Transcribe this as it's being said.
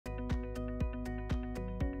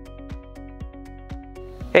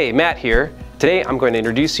Hey, Matt here. Today I'm going to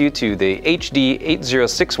introduce you to the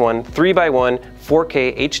HD8061 3x1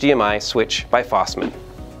 4K HDMI switch by Fosmon.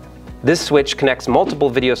 This switch connects multiple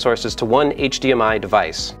video sources to one HDMI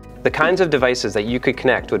device. The kinds of devices that you could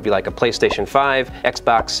connect would be like a PlayStation 5,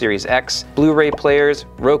 Xbox Series X, Blu-ray players,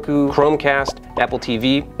 Roku, Chromecast, Apple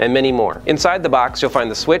TV, and many more. Inside the box you'll find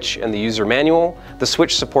the switch and the user manual. The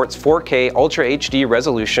switch supports 4K Ultra HD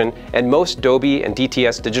resolution and most Dolby and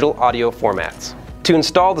DTS digital audio formats. To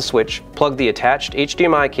install the switch, plug the attached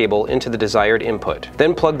HDMI cable into the desired input.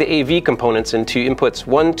 Then plug the AV components into inputs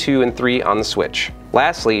 1, 2, and 3 on the switch.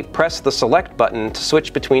 Lastly, press the select button to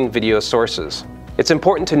switch between video sources. It's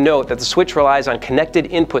important to note that the switch relies on connected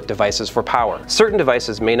input devices for power. Certain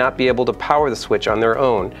devices may not be able to power the switch on their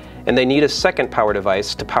own, and they need a second power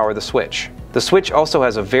device to power the switch. The switch also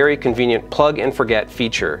has a very convenient plug and forget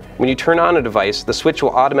feature. When you turn on a device, the switch will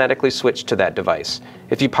automatically switch to that device.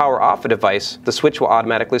 If you power off a device, the switch will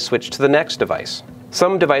automatically switch to the next device.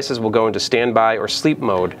 Some devices will go into standby or sleep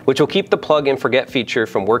mode, which will keep the plug and forget feature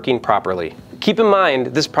from working properly. Keep in mind,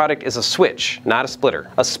 this product is a switch, not a splitter.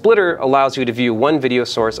 A splitter allows you to view one video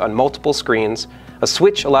source on multiple screens. A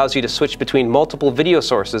switch allows you to switch between multiple video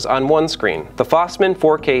sources on one screen. The Fosmon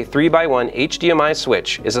 4K 3x1 HDMI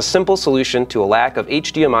switch is a simple solution to a lack of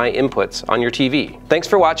HDMI inputs on your TV. Thanks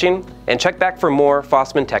for watching, and check back for more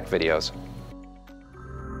Fosmon tech videos.